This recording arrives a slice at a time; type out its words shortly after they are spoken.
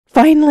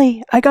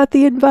Finally, I got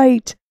the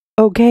invite.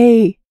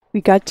 Okay,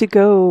 we got to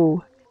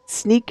go.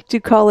 Sneak to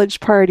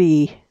college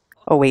party.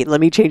 Oh wait, let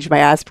me change my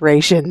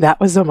aspiration. That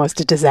was almost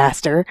a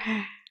disaster.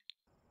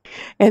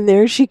 And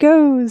there she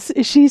goes.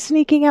 She's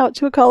sneaking out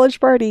to a college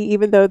party,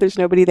 even though there's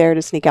nobody there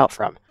to sneak out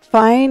from.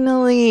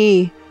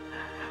 Finally,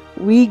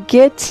 we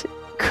get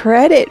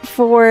credit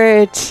for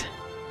it.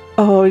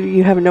 Oh,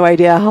 you have no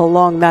idea how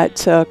long that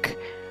took.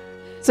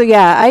 So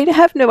yeah, I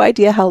have no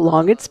idea how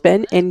long it's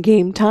been in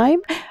game time,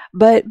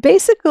 but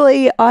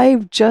basically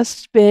I've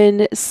just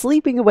been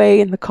sleeping away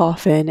in the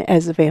coffin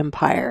as a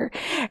vampire.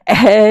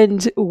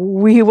 And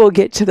we will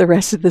get to the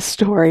rest of the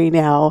story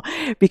now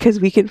because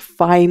we can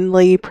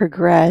finally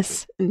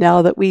progress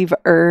now that we've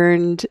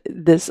earned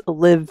this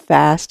live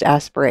fast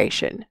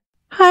aspiration.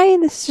 Hi,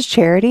 this is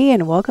Charity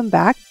and welcome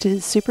back to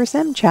the Super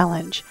Sim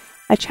Challenge,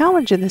 a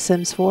challenge in The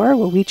Sims 4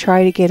 where we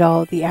try to get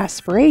all the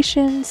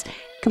aspirations,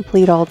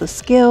 complete all the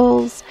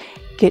skills,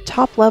 get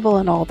top level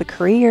in all the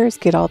careers,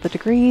 get all the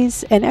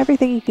degrees, and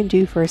everything you can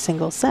do for a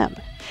single sim.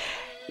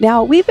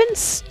 Now, we've been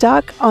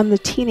stuck on the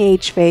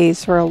teenage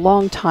phase for a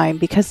long time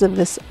because of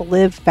this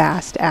live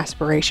fast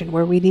aspiration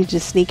where we need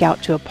to sneak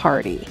out to a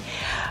party.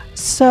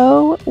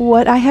 So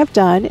what I have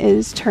done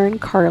is turn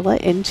Karla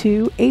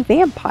into a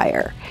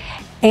vampire.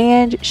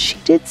 And she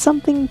did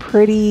something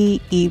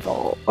pretty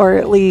evil, or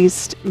at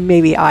least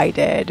maybe I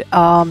did.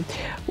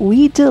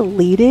 We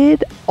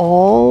deleted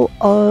all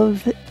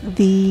of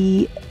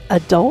the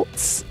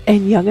adults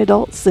and young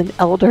adults and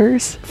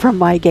elders from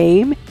my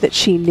game that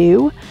she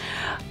knew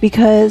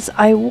because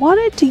I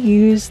wanted to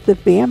use the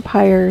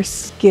vampire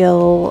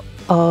skill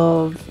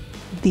of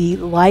the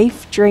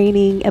life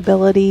draining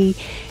ability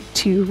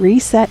to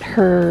reset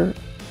her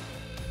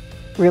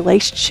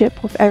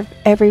relationship with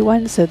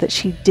everyone so that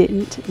she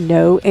didn't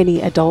know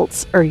any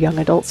adults or young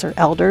adults or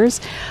elders.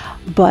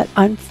 But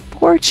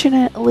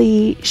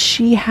unfortunately,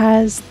 she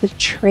has the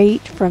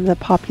trait from the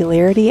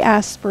popularity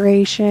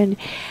aspiration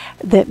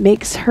that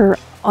makes her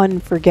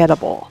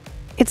unforgettable.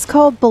 It's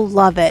called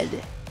Beloved,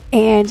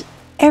 and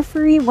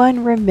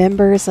everyone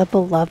remembers a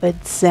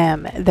beloved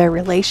sim. Their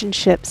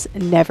relationships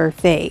never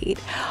fade.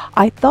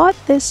 I thought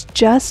this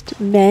just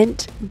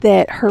meant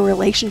that her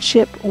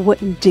relationship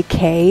wouldn't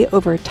decay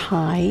over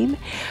time,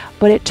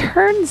 but it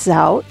turns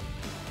out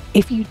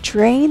if you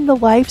drain the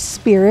life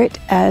spirit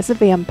as a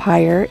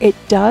vampire, it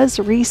does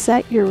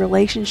reset your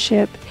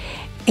relationship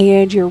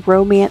and your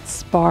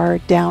romance bar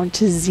down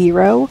to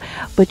 0,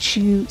 but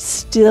you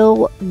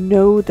still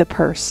know the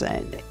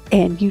person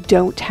and you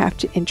don't have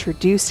to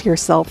introduce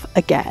yourself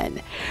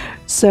again.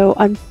 So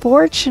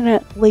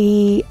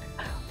unfortunately,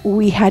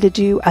 we had to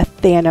do a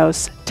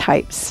Thanos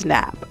type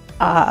snap.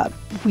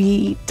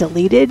 We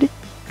deleted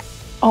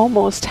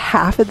almost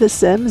half of the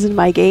Sims in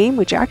my game,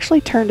 which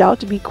actually turned out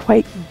to be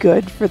quite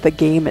good for the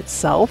game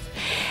itself.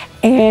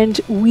 And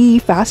we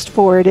fast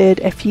forwarded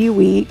a few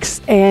weeks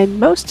and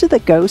most of the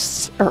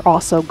ghosts are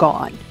also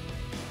gone.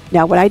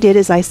 Now what I did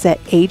is I set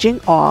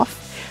aging off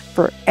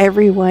for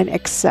everyone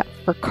except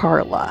for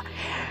Karla.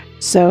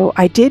 So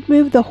I did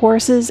move the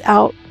horses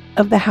out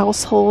of the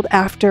household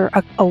after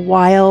a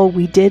while.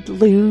 We did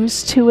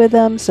lose 2 of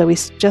them, so we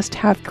just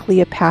have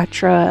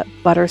Cleopatra,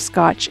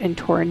 Butterscotch, and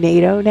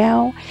Tornado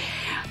now.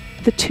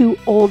 The 2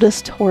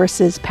 oldest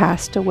horses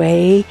passed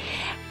away,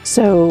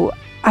 so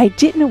I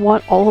didn't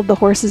want all of the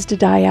horses to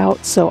die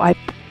out, so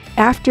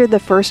after the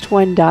first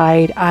one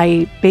died,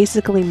 I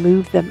basically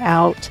moved them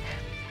out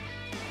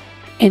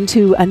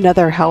into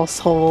another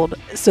household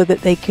so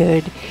that they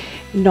could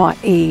not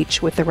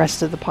age with the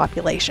rest of the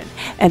population.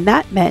 And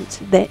that meant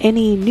that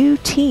any new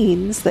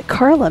teens that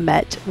Karla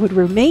met would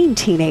remain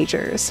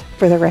teenagers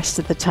for the rest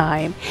of the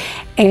time,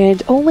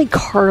 and only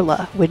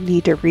Karla would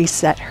need to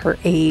reset her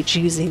age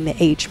using the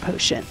age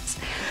potions.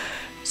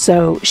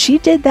 So she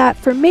did that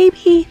for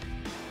maybe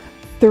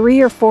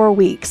 3 or 4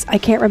 weeks. I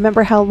can't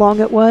remember how long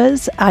it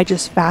was. I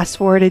just fast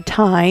forwarded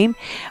time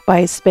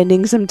by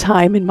spending some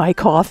time in my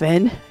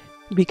coffin,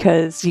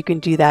 because you can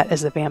do that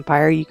as a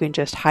vampire. You can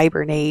just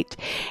hibernate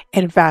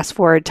and fast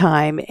forward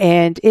time.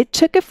 And it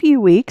took a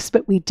few weeks,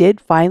 but we did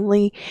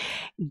finally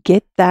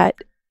get that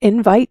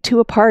invite to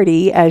a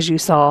party, as you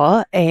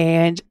saw.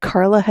 And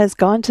Karla has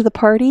gone to the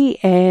party,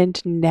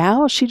 and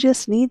now she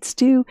just needs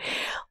to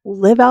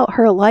live out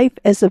her life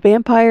as a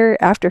vampire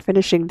after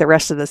finishing the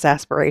rest of this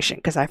aspiration,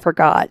 because I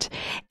forgot.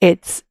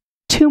 It's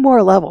 2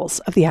 more levels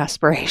of the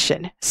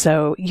aspiration.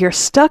 So you're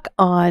stuck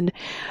on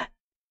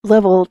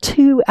level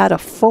 2 out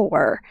of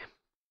 4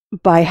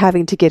 by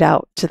having to get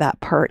out to that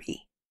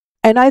party.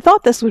 And I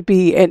thought this would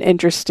be an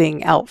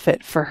interesting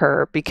outfit for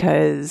her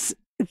because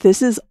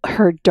this is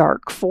her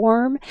dark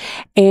form,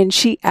 and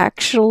she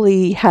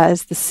actually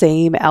has the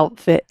same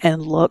outfit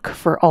and look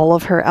for all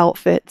of her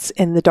outfits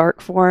in the dark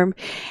form.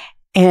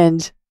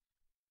 And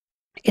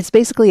it's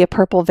basically a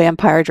purple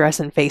vampire dress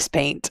and face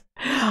paint.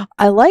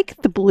 I like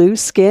the blue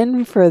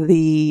skin for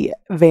the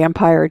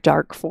vampire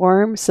dark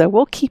form, so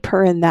we'll keep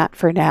her in that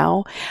for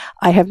now.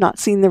 I have not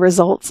seen the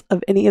results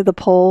of any of the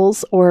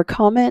polls or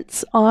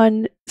comments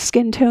on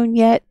skin tone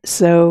yet,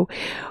 so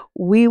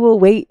we will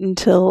wait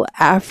until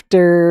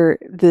after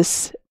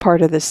this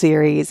part of the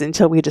series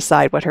until we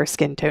decide what her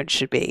skin tone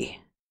should be.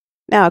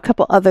 Now, a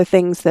couple other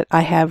things that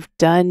I have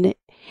done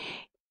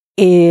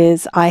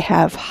is I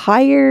have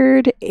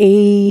hired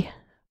a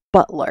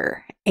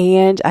butler,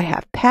 and I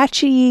have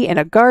Patchy and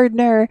a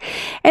gardener,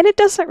 and it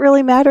doesn't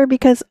really matter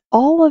because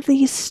all of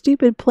these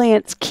stupid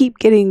plants keep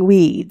getting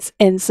weeds,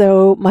 and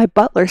so my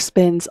butler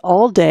spends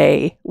all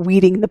day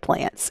weeding the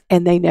plants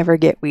and they never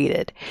get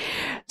weeded.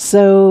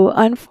 So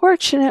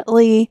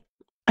unfortunately,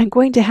 I'm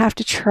going to have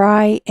to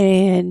try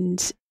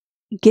and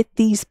get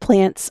these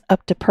plants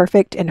up to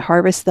perfect and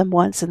harvest them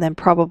once and then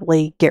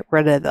probably get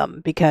rid of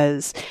them,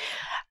 because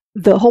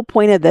the whole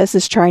point of this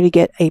is trying to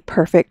get a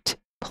perfect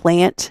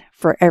plant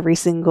for every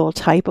single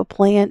type of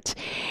plant.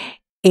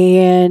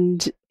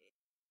 And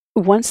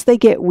once they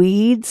get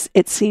weeds,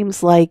 it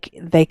seems like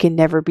they can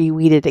never be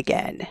weeded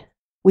again.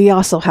 We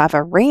also have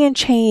a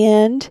ranch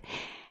hand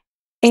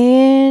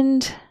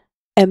and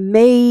a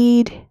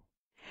maid.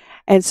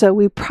 And so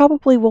we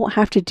probably won't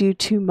have to do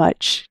too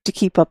much to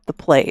keep up the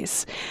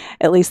place.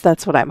 At least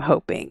that's what I'm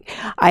hoping.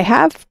 I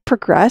have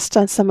progressed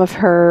on some of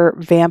her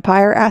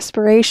vampire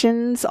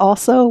aspirations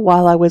also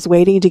while I was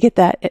waiting to get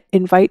that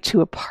invite to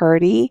a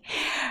party.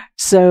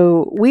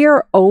 So we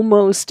are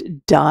almost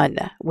done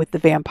with the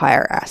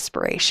vampire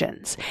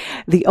aspirations.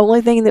 The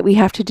only thing that we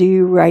have to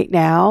do right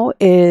now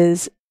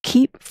is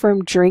keep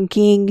from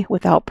drinking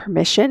without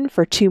permission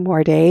for 2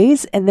 more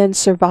days and then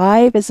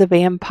survive as a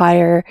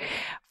vampire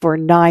for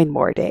 9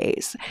 more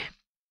days.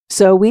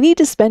 So we need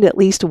to spend at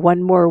least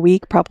 1 more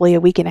week, probably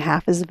a week and a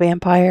half as a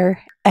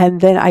vampire.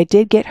 And then I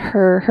did get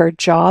her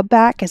job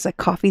back as a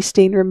coffee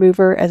stain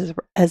remover,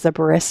 as a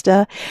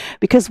barista,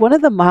 because one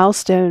of the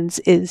milestones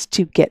is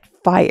to get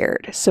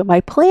fired. So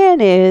my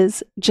plan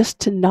is just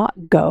to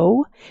not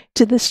go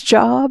to this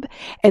job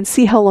and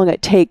see how long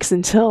it takes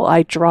until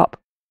I drop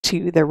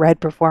to the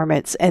red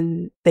performance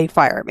and they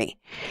fire me,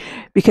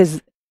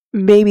 because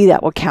maybe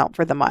that will count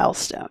for the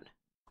milestone.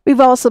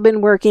 We've also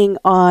been working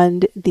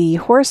on the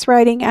horse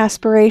riding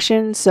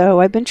aspiration, so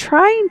I've been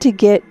trying to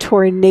get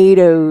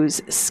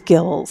Tornado's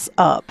skills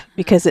up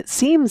because it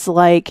seems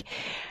like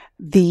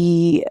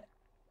the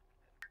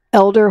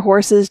elder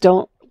horses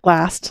don't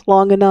last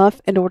long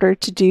enough in order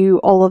to do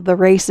all of the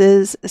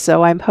races.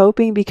 So I'm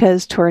hoping,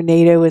 because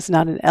Tornado is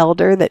not an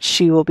elder, that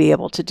she will be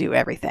able to do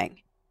everything.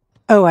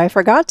 Oh, I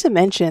forgot to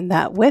mention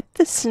that with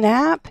the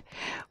snap,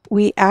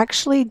 we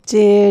actually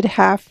did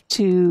have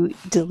to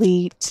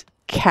delete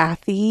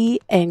Kathy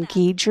and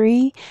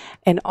Guidry,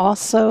 and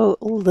also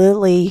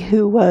Lily,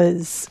 who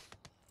was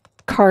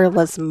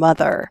Karla's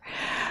mother,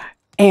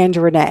 and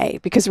Renee,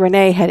 because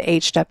Renee had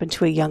aged up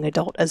into a young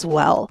adult as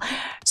well.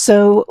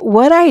 So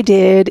what I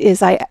did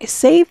is I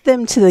saved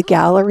them to the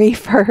gallery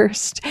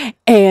first,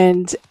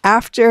 and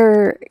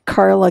after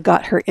Karla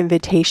got her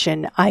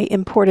invitation, I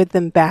imported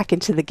them back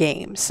into the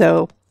game.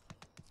 So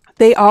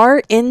they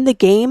are in the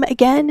game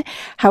again.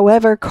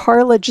 However,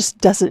 Karla just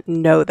doesn't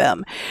know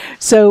them.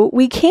 So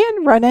we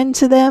can run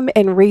into them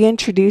and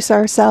reintroduce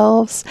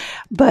ourselves,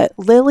 but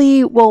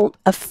Lily won't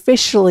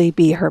officially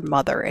be her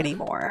mother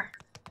anymore.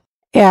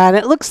 Yeah, and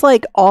it looks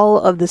like all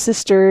of the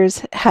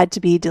sisters had to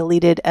be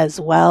deleted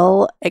as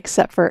well,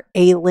 except for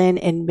Aylin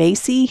and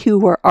Macy, who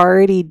were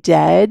already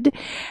dead.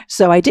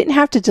 So I didn't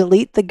have to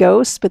delete the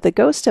ghosts, but the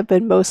ghosts have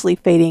been mostly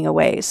fading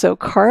away. So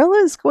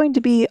Karla is going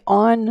to be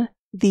on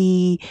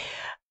the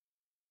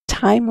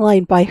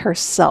timeline by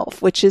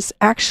herself, which is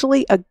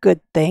actually a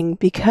good thing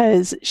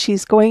because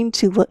she's going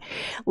to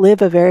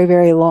live a very,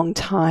 very long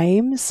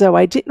time. So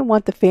I didn't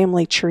want the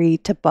family tree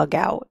to bug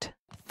out.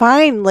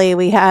 Finally,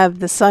 we have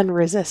the sun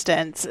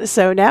resistance.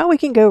 So now we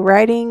can go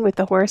riding with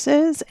the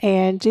horses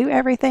and do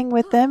everything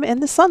with them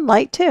in the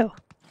sunlight too.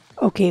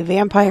 Okay,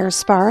 vampire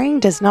sparring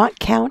does not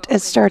count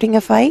as starting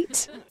a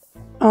fight.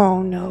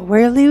 Oh no,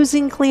 we're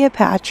losing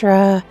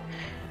Cleopatra.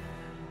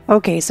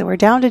 Okay, so we're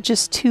down to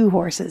just 2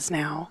 horses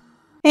now.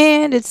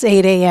 And it's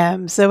 8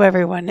 a.m., so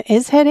everyone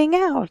is heading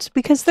out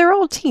because they're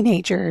all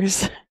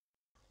teenagers.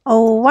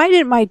 Oh, why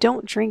did my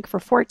don't drink for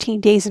 14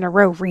 days in a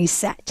row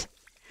reset?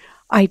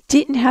 I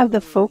didn't have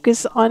the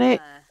focus on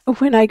it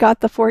when I got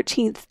the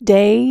 14th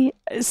day,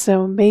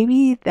 so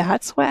maybe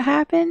that's what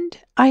happened?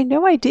 I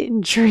know I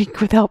didn't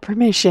drink without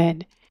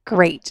permission.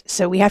 Great,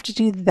 so we have to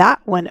do that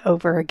one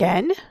over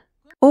again.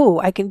 Oh,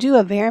 I can do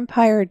a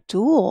vampire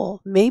duel.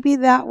 Maybe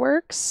that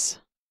works?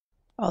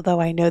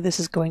 Although I know this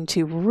is going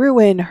to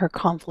ruin her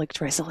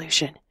conflict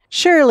resolution.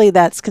 Surely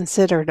that's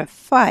considered a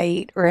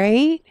fight,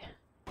 right?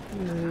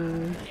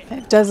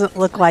 It doesn't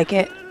look like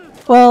it.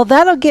 Well,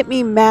 that'll get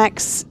me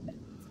max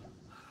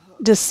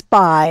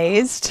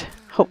despised,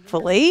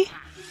 hopefully.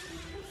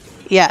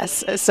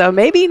 Yes, so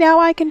maybe now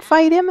I can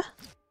fight him?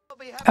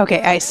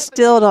 Okay, I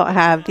still don't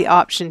have the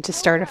option to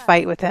start a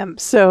fight with him,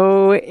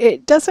 so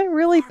it doesn't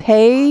really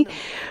pay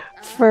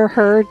for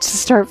her to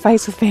start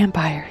fights with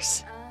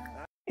vampires.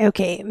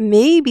 Okay,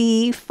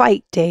 maybe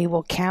fight day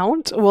will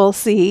count. We'll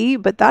see,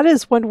 but that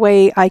is one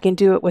way I can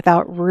do it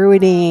without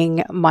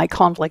ruining my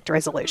conflict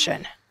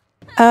resolution.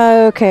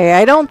 Okay,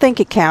 I don't think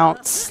it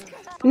counts.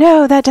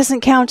 No, that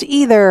doesn't count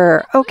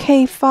either.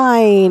 Okay,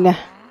 fine.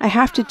 I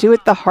have to do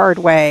it the hard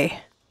way.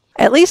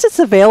 At least it's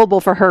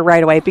available for her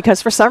right away,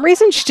 because for some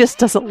reason she just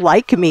doesn't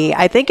like me.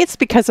 I think it's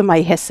because of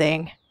my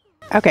hissing.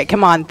 Okay,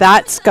 come on.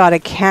 That's gotta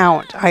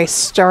count. I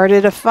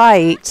started a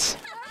fight.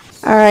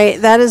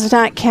 Alright, that is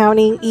not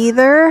counting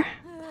either.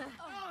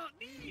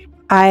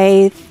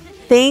 I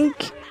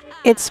think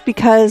it's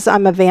because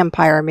I'm a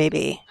vampire,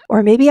 maybe.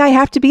 Or maybe I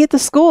have to be at the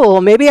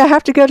school. Maybe I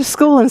have to go to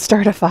school and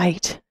start a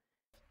fight.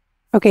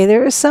 Okay,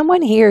 there is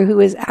someone here who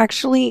is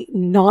actually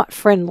not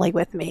friendly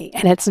with me,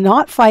 and it's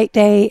not fight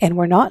day, and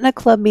we're not in a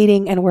club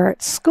meeting, and we're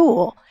at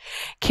school.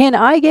 Can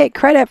I get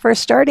credit for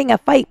starting a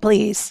fight,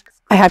 please?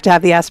 I have to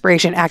have the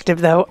aspiration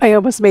active, though. I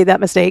almost made that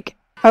mistake.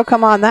 Oh,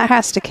 come on, that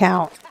has to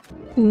count.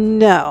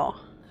 No.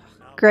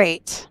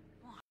 Great.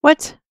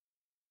 What?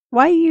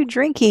 Why are you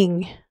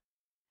drinking?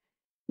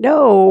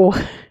 No.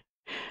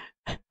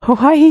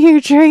 Why are you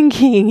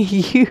drinking?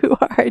 You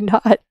are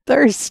not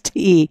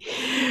thirsty.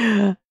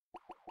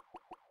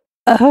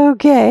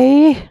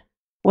 Okay.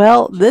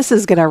 Well, this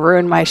is going to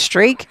ruin my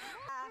streak.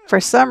 For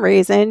some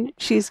reason,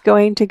 she's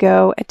going to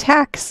go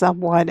attack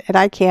someone, and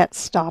I can't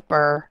stop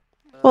her.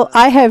 Well,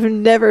 I have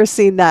never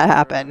seen that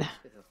happen.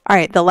 All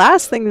right, the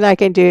last thing that I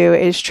can do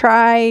is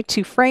try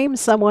to frame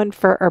someone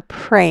for a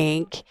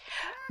prank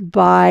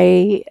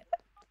by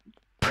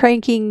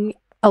pranking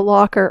a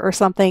locker or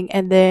something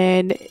and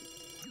then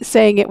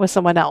saying it was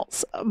someone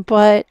else.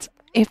 But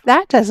if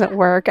that doesn't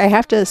work, I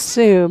have to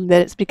assume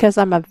that it's because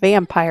I'm a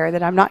vampire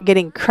that I'm not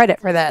getting credit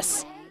for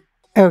this.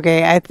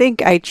 Okay, I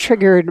think I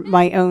triggered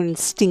my own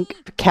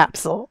stink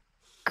capsule.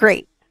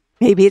 Great.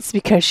 Maybe it's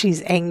because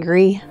she's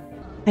angry.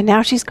 And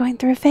now she's going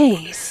through a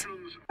phase.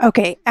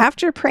 Okay,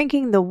 after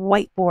pranking the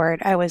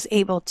whiteboard, I was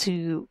able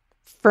to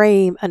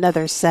frame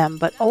another sim,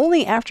 but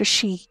only after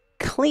she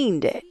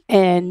cleaned it.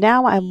 And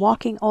now I'm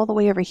walking all the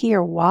way over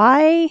here.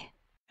 Why?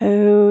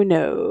 Oh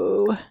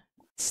no.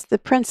 It's the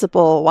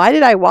principal. Why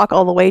did I walk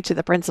all the way to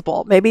the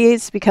principal? Maybe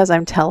it's because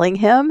I'm telling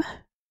him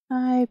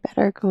I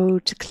better go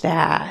to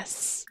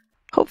class.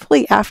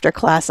 Hopefully after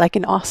class I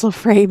can also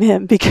frame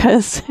him,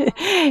 because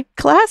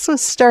class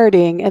was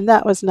starting and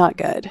that was not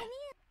good.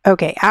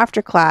 Okay,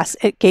 after class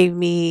it gave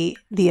me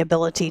the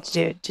ability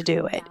to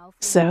do it.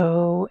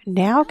 So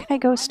now can I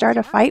go start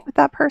a fight with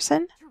that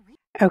person?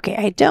 Okay,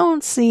 I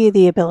don't see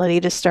the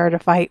ability to start a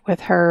fight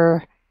with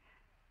her.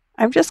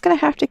 I'm just going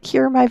to have to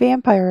cure my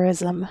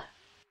vampirism.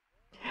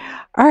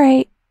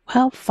 Alright,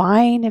 well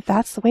fine if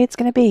that's the way it's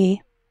going to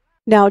be.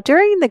 Now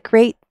during the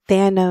Great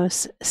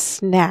Thanos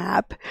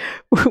snap,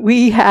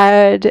 we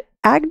had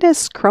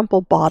Agnes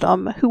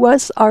Crumplebottom, who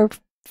was our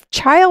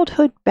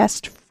childhood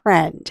best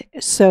friend.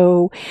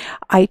 So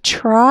I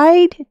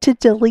tried to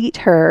delete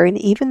her, and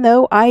even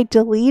though I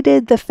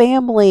deleted the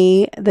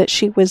family that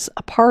she was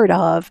a part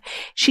of,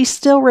 she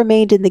still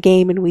remained in the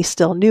game and we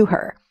still knew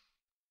her.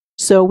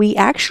 So we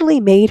actually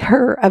made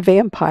her a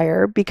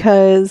vampire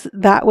because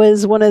that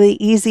was one of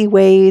the easy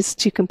ways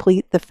to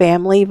complete the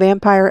family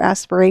vampire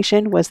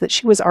aspiration, was that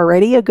she was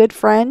already a good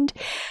friend.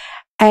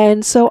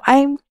 And so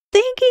I'm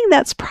thinking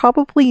that's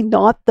probably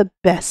not the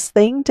best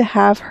thing to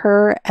have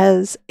her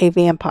as a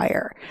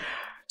vampire.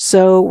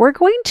 So we're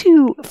going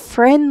to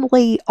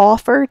friendly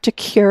offer to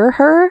cure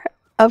her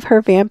of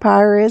her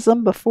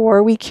vampirism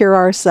before we cure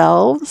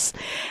ourselves.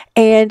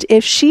 And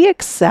if she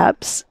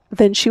accepts,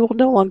 then she will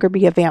no longer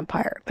be a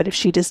vampire. But if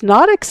she does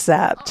not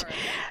accept,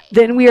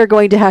 then we are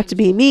going to have to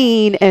be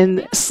mean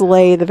and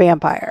slay the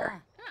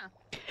vampire.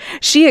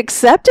 She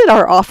accepted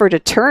our offer to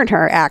turn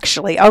her,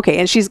 actually. Okay,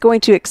 and she's going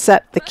to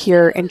accept the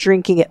cure and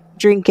drink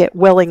it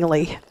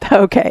willingly.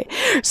 Okay,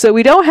 so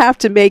we don't have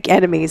to make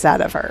enemies out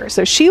of her.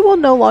 So she will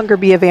no longer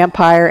be a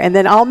vampire, and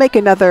then I'll make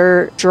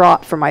another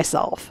drop for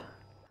myself.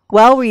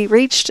 Well, we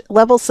reached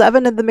level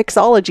 7 of the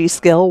mixology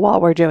skill while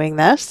we're doing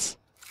this.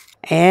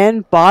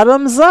 And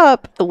bottoms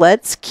up,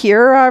 let's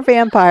cure our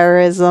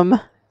vampirism.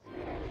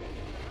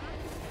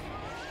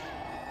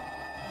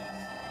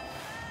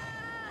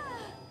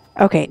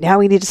 Okay, now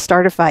we need to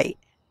start a fight.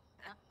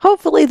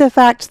 Hopefully the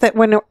fact that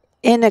when we're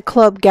in a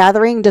club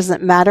gathering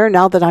doesn't matter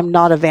now that I'm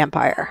not a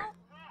vampire.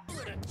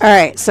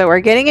 Alright, so we're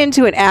getting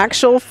into an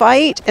actual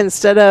fight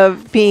instead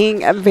of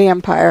being a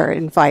vampire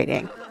and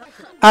fighting.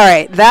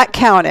 Alright, that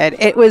counted.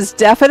 It was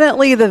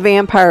definitely the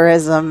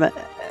vampirism.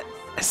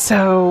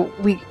 So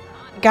we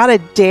gotta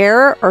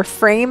dare or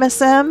frame a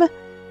sim.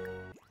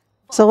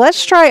 So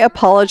let's try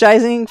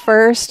apologizing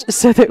first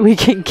so that we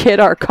can get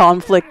our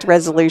conflict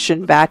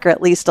resolution back, or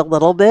at least a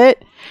little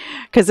bit.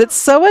 Because it's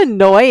so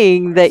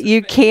annoying that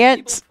you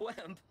can't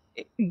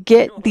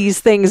get these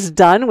things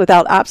done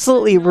without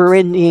absolutely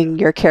ruining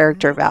your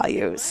character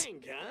values.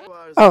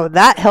 Oh,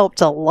 that helped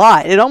a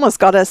lot. It almost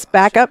got us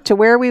back up to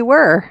where we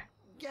were.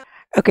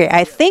 Okay,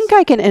 I think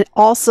I can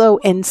also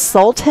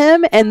insult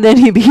him and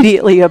then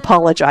immediately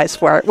apologize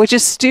for it, which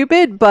is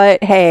stupid,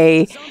 but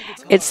hey,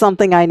 it's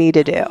something I need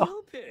to do.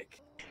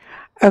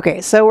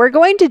 Okay, so we're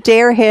going to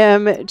dare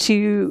him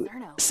to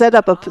set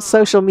up a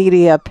social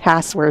media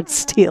password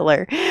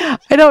stealer.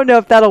 I don't know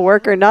if that'll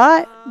work or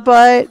not,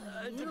 but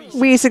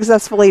we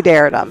successfully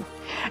dared him.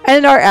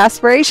 And our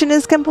aspiration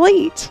is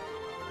complete.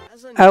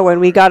 Oh,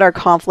 and we got our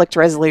conflict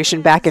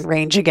resolution back in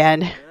range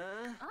again.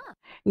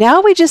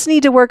 Now we just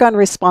need to work on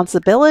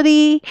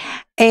responsibility,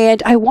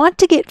 and I want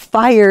to get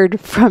fired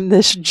from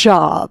this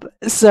job.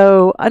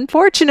 So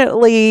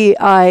unfortunately,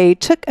 I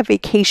took a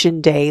vacation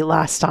day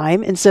last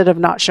time instead of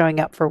not showing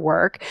up for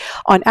work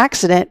on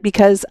accident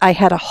because I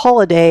had a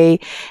holiday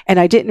and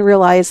I didn't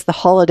realize the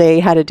holiday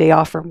had a day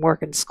off from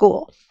work and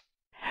school.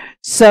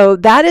 So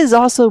that is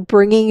also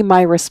bringing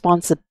my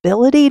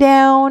responsibility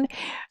down.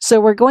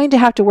 So we're going to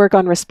have to work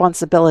on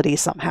responsibility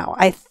somehow.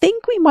 I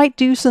think we might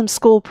do some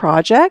school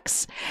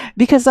projects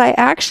because I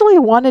actually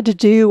wanted to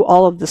do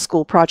all of the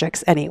school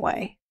projects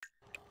anyway.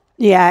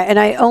 Yeah, and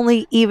I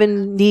only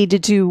even need to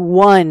do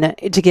one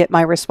to get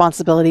my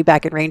responsibility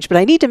back in range, but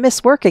I need to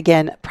miss work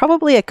again,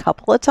 probably a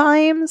couple of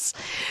times.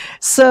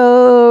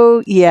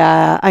 So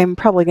yeah, I'm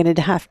probably going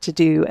to have to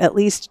do at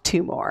least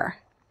 2 more.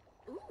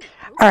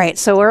 All right,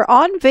 so we're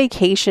on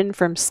vacation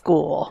from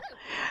school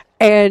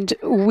and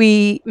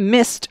we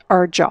missed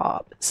our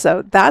job.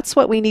 So that's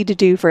what we need to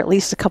do for at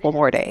least a couple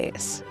more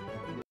days.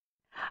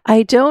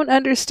 I don't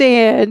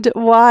understand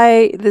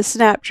why the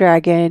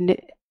Snapdragon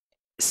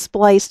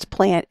spliced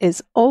plant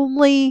is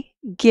only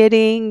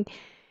getting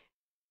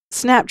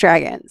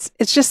Snapdragons.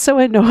 It's just so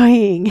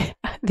annoying.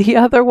 The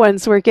other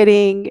ones were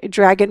getting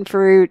dragon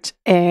fruit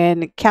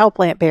and cow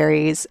plant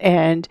berries,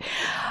 and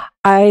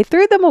I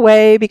threw them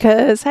away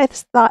because I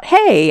thought,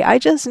 hey, I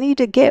just need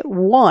to get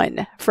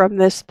one from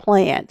this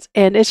plant,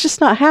 and it's just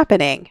not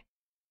happening.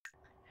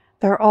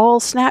 They're all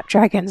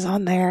Snapdragons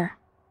on there.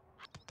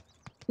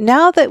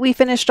 Now that we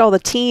finished all the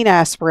teen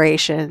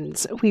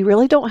aspirations, we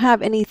really don't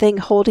have anything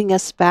holding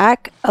us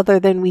back other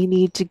than we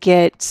need to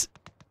get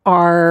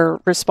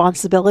our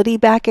responsibility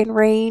back in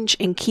range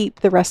and keep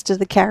the rest of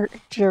the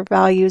character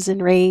values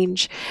in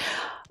range.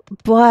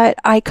 But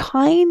I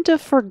kind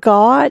of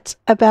forgot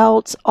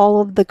about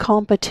all of the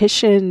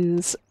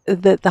competitions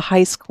that the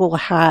high school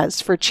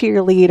has for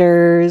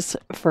cheerleaders,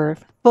 for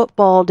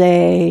football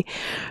day,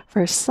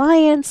 for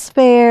science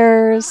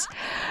fairs.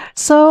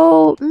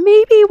 So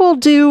maybe we'll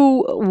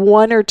do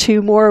 1 or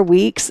 2 more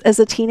weeks as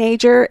a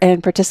teenager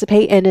and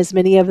participate in as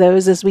many of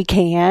those as we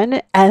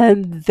can,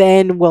 and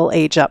then we'll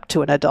age up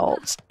to an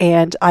adult.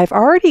 And I've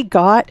already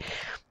got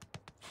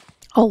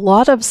a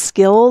lot of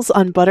skills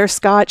on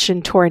butterscotch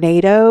and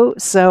tornado,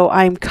 so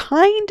I'm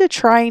kind of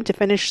trying to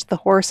finish the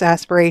horse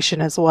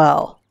aspiration as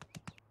well.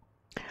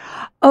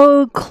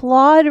 Oh,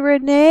 Claude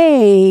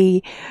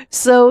Rene.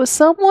 So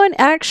someone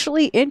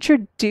actually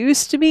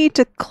introduced me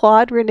to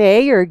Claude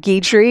Rene or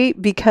Guidry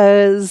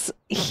because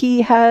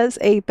he has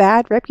a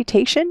bad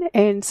reputation,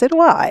 and so do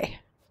I.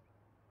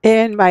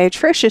 And my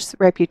atrocious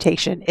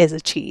reputation is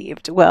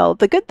achieved. Well,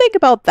 the good thing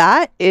about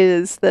that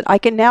is that I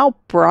can now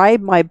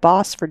bribe my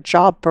boss for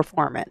job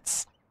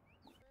performance.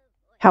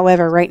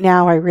 However, right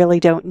now I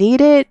really don't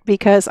need it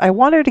because I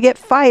want her to get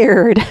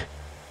fired.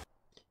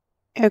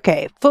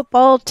 Okay,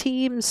 football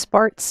team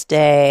Sparts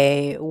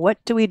Day. What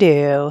do we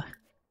do?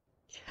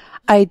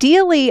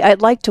 Ideally,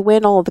 I'd like to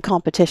win all the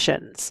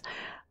competitions.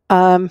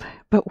 But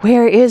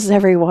where is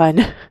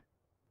everyone?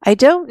 I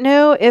don't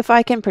know if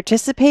I can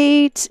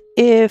participate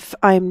if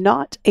I'm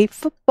not a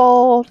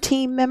football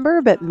team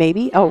member, but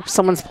maybe. Oh,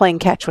 someone's playing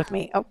catch with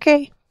me.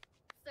 Okay.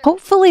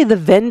 Hopefully the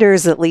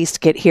vendors at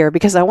least get here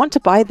because I want to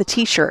buy the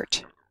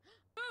t-shirt.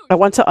 I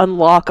want to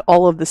unlock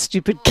all of the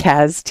stupid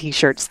Kaz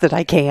t-shirts that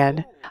I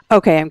can.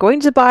 Okay, I'm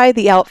going to buy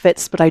the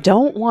outfits, but I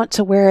don't want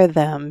to wear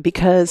them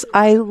because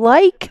I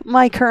like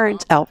my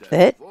current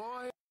outfit.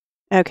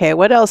 Okay,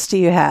 what else do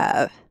you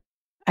have?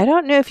 I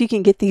don't know if you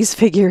can get these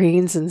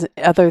figurines and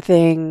other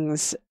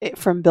things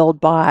from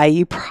Build Buy.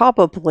 You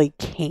probably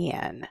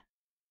can.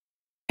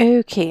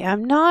 Okay,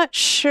 I'm not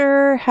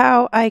sure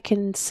how I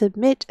can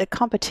submit a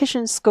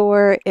competition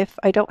score if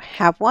I don't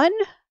have one,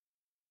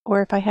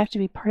 or if I have to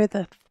be part of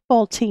the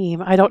football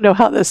team. I don't know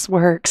how this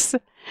works.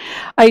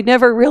 I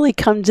never really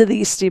come to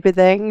these stupid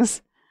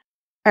things.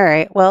 All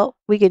right, well,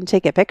 we can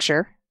take a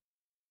picture.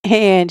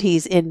 And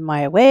he's in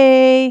my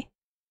way.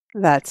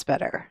 That's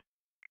better.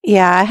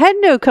 Yeah, I had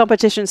no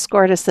competition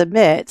score to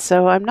submit,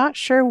 so I'm not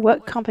sure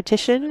what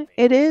competition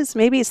it is.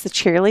 Maybe it's the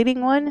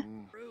cheerleading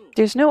one.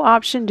 There's no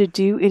option to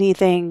do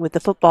anything with the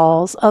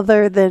footballs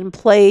other than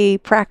play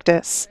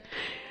practice.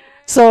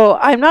 So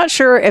I'm not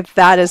sure if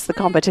that is the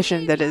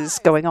competition that is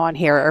going on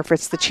here or if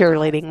it's the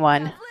cheerleading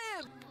one.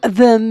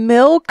 The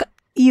milk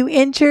you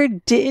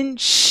entered didn't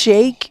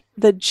shake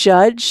the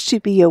judge to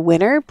be a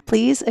winner.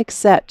 Please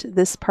accept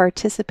this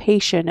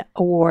participation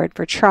award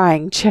for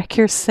trying. Check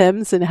your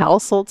Sims and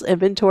Households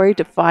inventory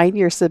to find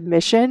your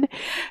submission.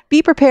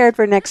 Be prepared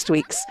for next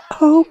week's.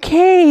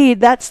 Okay,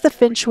 that's the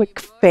Finchwick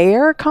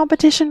Fair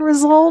competition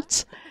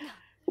result,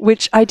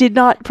 which I did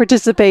not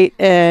participate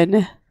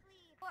in.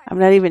 I'm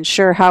not even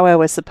sure how I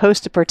was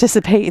supposed to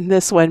participate in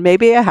this one.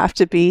 Maybe I have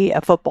to be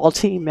a football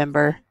team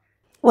member.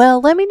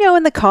 Well, let me know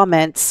in the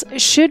comments.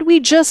 Should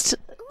we just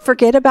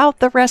forget about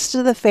the rest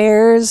of the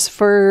fairs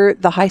for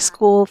the high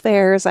school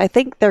fairs. I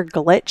think they're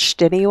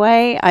glitched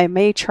anyway. I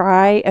may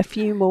try a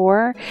few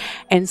more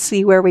and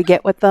see where we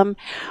get with them.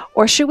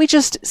 Or should we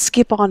just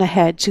skip on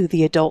ahead to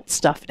the adult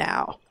stuff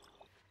now?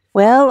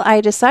 Well,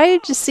 I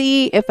decided to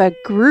see if a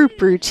group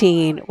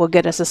routine will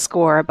get us a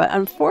score, but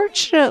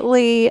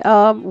unfortunately,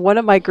 one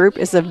of my group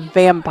is a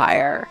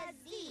vampire.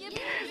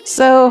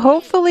 So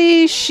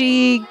hopefully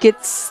she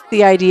gets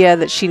the idea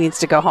that she needs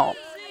to go home.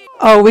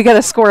 Oh, we got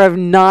a score of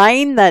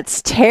 9?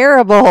 That's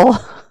terrible.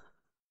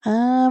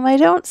 I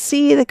don't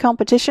see the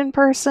competition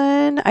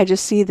person. I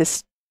just see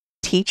this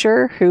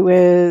teacher who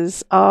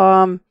is,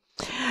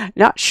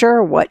 not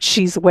sure what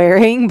she's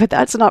wearing, but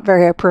that's not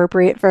very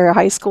appropriate for a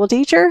high school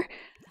teacher.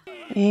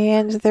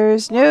 And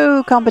there's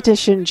no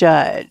competition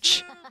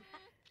judge.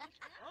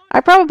 I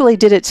probably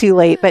did it too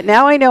late, but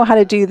now I know how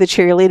to do the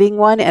cheerleading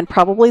one, and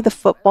probably the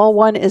football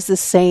one is the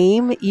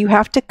same. You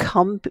have to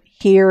come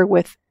here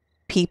with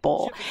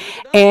people.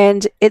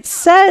 And it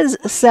says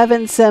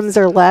 7 sims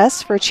or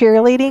less for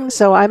cheerleading,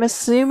 so I'm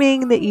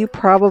assuming that you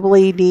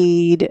probably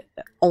need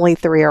only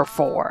 3 or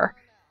 4.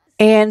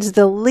 And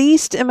the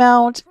least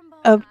amount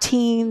of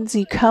teens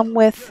you come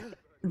with,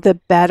 the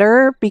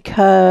better,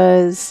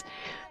 because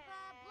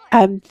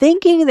I'm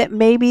thinking that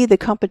maybe the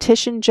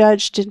competition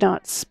judge did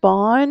not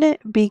spawn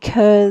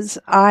because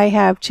I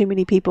have too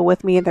many people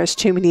with me and there's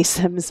too many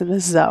sims in the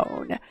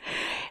zone.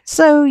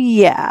 So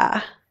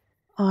yeah,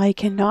 I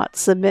cannot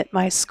submit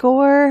my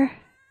score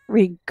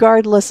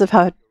regardless of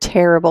how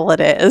terrible it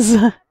is.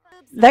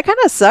 That kind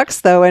of sucks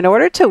though. In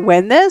order to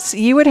win this,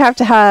 you would have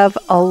to have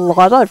a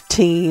lot of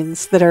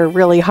teens that are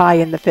really high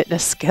in the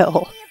fitness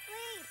skill.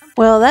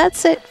 Well,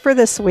 that's it for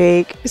this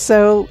week.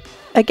 So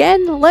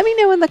again, let me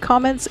know in the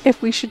comments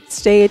if we should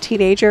stay a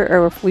teenager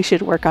or if we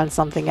should work on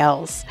something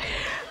else.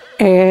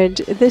 And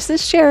this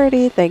is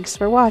Charity. Thanks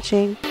for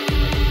watching.